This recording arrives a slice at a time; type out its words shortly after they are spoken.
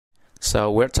So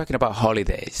we're talking about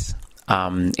holidays.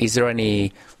 Is there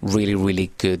any really, really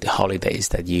good holidays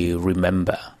that you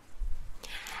remember?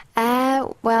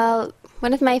 Well,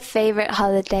 one of my favorite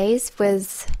holidays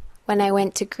was when I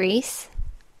went to Greece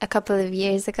a couple of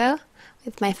years ago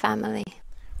with my family.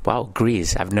 Wow,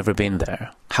 Greece. I've never been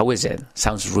there. How is it?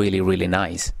 Sounds really, really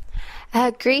nice.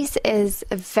 Greece is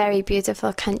a very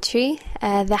beautiful country.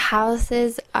 Everything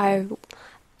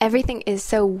is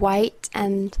so white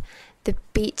and the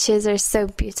beaches are so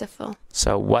beautiful.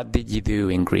 So what did you do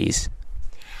in Greece?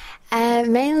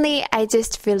 Mainly, I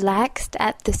just relaxed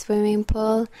at the swimming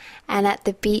pool and at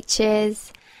the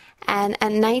beaches. And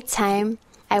at nighttime,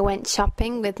 I went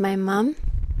shopping with my mum.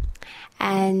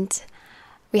 And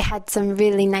we had some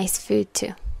really nice food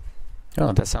too.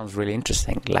 Oh, that sounds really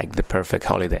interesting, like the perfect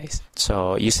holidays.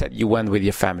 So you said you went with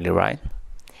your family, right?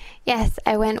 Yes,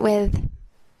 I went with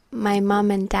my mum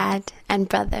and dad and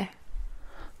brother.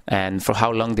 And for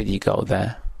how long did you go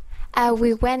there?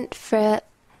 We went for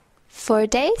 4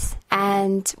 days,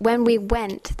 and when we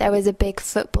went, there was a big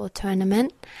football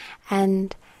tournament,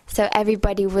 and so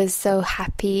everybody was so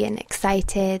happy and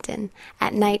excited, and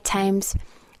at night times,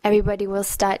 everybody will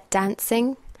start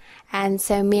dancing, and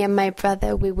so me and my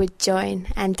brother, we would join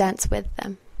and dance with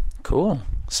them. Cool.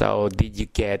 So did you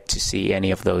get to see any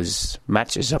of those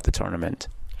matches of the tournament?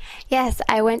 Yes,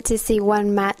 I went to see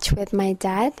one match with my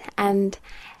dad, and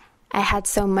I had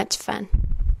so much fun.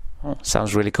 Oh,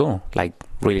 sounds really cool, like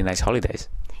really nice holidays.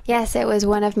 Yes, it was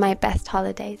one of my best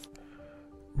holidays.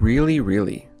 Really,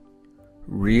 really.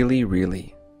 Really,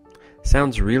 really.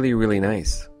 Sounds really, really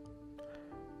nice.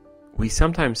 We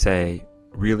sometimes say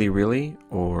really, really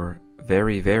or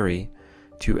very, very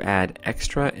to add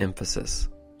extra emphasis.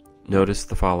 Notice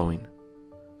the following.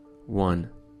 1.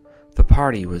 The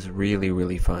party was really,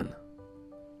 really fun.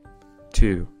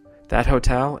 2. That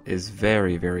hotel is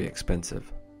very, very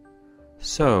expensive.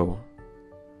 So,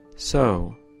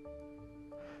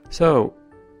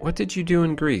 what did you do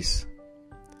in Greece?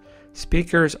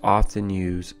 Speakers often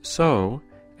use so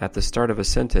at the start of a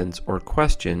sentence or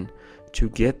question to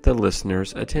get the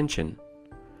listener's attention.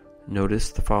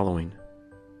 Notice the following.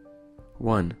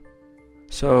 1.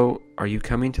 So, are you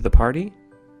coming to the party?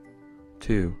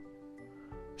 2.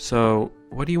 So,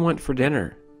 what do you want for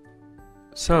dinner?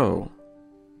 So.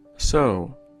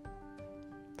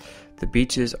 The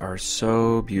beaches are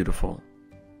so beautiful.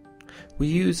 We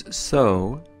use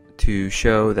so to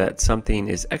show that something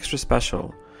is extra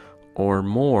special or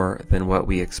more than what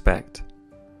we expect.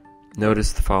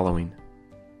 Notice the following.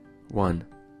 1.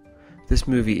 This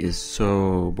movie is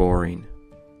so boring.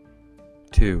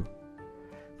 2.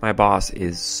 My boss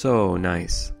is so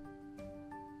nice.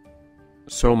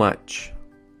 So much.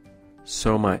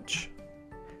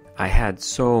 I had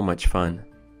so much fun.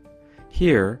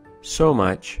 Here, so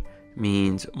much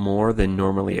means more than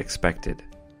normally expected.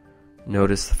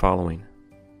 Notice the following.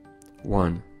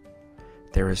 1.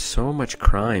 There is so much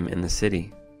crime in the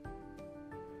city.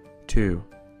 2.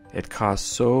 It costs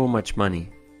so much money.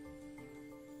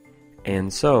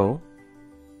 And so,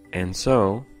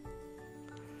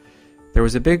 there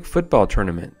was a big football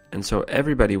tournament, and so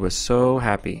everybody was so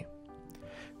happy.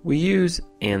 We use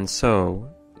and so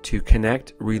to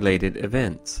connect related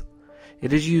events.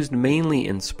 It is used mainly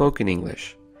in spoken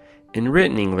English. In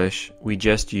written English, we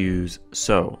just use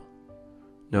so.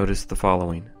 Notice the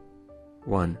following.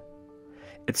 1.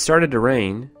 It started to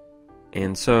rain,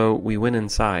 and so we went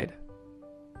inside.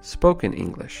 Spoken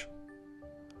English.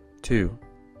 2.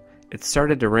 It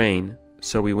started to rain,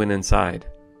 so we went inside.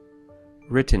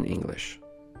 Written English.